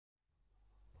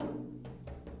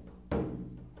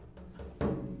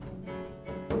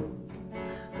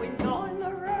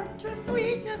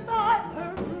sweet as I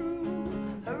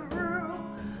hooroo, hooroo.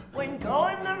 When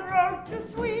going the road too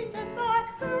sweet as I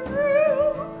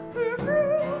hooroo,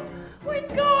 hooroo. When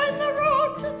going the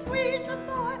road too sweet as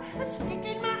I, a stick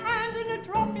in my hand and a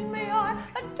drop in my eye,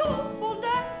 a doleful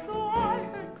damn so I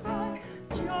heard cry,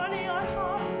 Johnny, I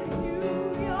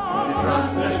hallelujah.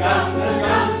 Drums and guns and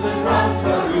guns and drums,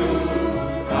 hooroo,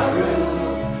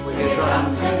 hooroo. With your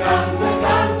drums and guns and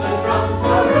guns and drums,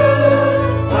 hooroo,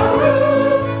 hooroo.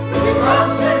 With your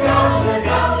drums and guns and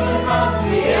guns and drums,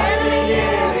 the enemy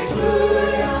nearly slew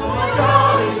you. My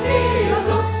darling dear, you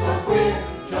look so queer,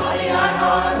 Johnny, I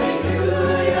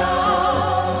hallelujah.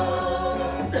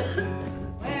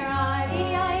 Where are the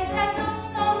eyes that look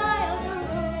so mild,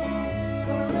 hooroo,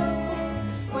 hooroo?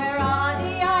 Where are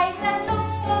the eyes that look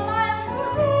so mild,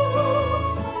 hooroo,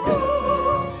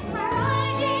 hooroo? Where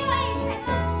are the eyes that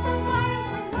look so mild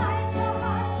when life your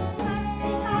heart first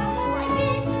they got? Why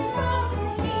did you grow to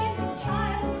hear the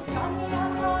child, Johnny, I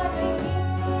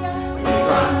hallelujah? With your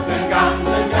drums and guns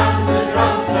and guns and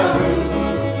drums, hooroo,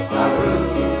 hooroo.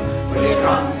 With your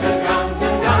drums and guns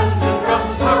and guns and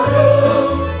drums,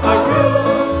 hooroo,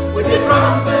 hooroo. With your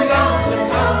drums and guns and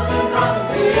guns and drums,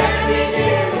 the enemy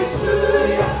nearly slew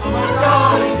you. My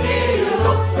darling dear, you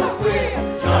look so queer,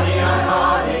 Johnny, I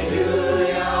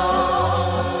hallelujah.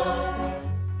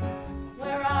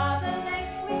 Where are the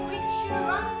legs with which you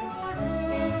run,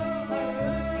 hooroo,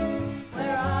 hooroo?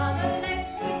 Where are the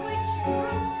legs with which you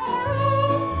run, hooroo,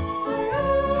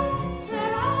 hooroo?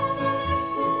 Where are the legs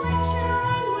with which you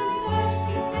run when first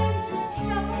you came to pick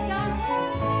up a gun?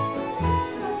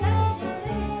 Your dancing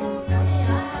days, Johnny,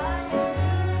 I hallelujah.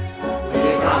 With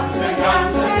your drums and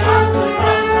guns and guns and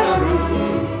drums, hooroo,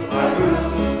 hooroo.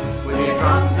 With your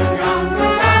drums and guns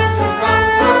and guns and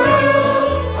drums, hooroo,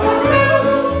 hooroo.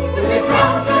 With your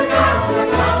drums and guns and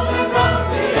guns and drums,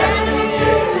 the enemy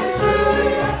nearly slew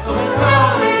you. Oh, my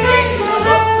darling dear, you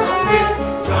look so queer,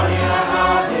 Johnny, I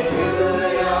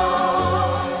hallelujah.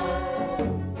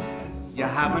 You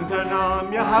haven't an arm,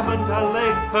 you haven't a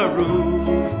leg, hooroo,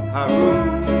 hooroo.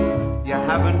 You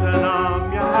haven't an arm,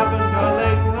 you haven't a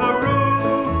leg, hooroo,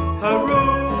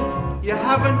 hooroo. You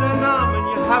haven't an arm and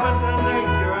you haven't a leg,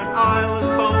 you're an eyeless,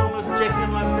 boneless chicken,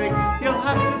 let's say. You'll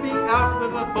have to be out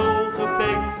with a bowl to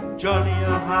beg, Johnny,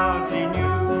 I hardly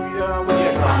knew ya. With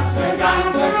your drums and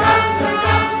guns and guns and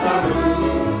guns,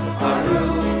 hooroo,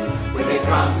 hooroo. With your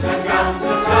drums and guns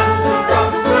and guns and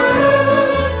drums, hooroo,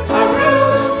 hooroo.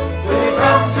 With your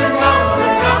drums and guns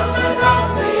and guns and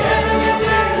drums, the enemy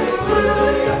nearly slew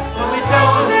you. Oh, my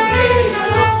darling dear, you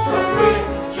look so queer,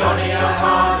 Johnny, I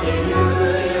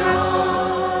hallelujah.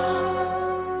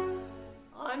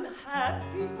 I'm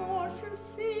happy for to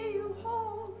see you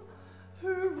home,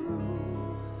 hooroo,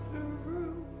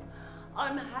 hooroo.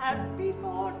 I'm happy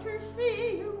for to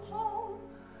see you home,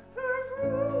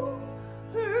 hooroo,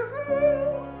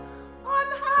 hooroo.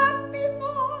 I'm happy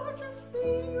for to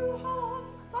see you home,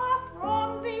 far from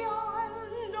the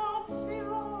island of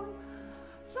Ceylon,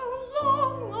 so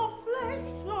long of flesh,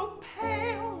 so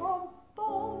pale of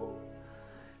bone.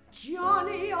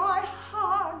 Johnny, I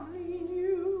hardly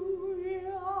knew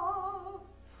ya.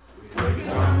 With your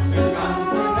drums and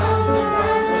guns and guns and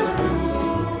drums, hooroo,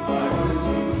 hooroo.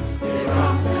 With your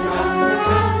drums and guns and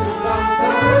guns and drums,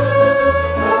 hooroo,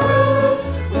 hooroo.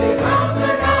 With your drums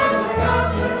and guns and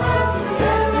guns and drums, the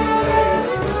enemy nearly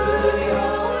slew you.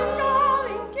 Oh,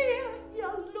 darling dear, you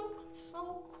look so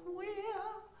queer.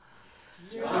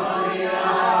 Johnny,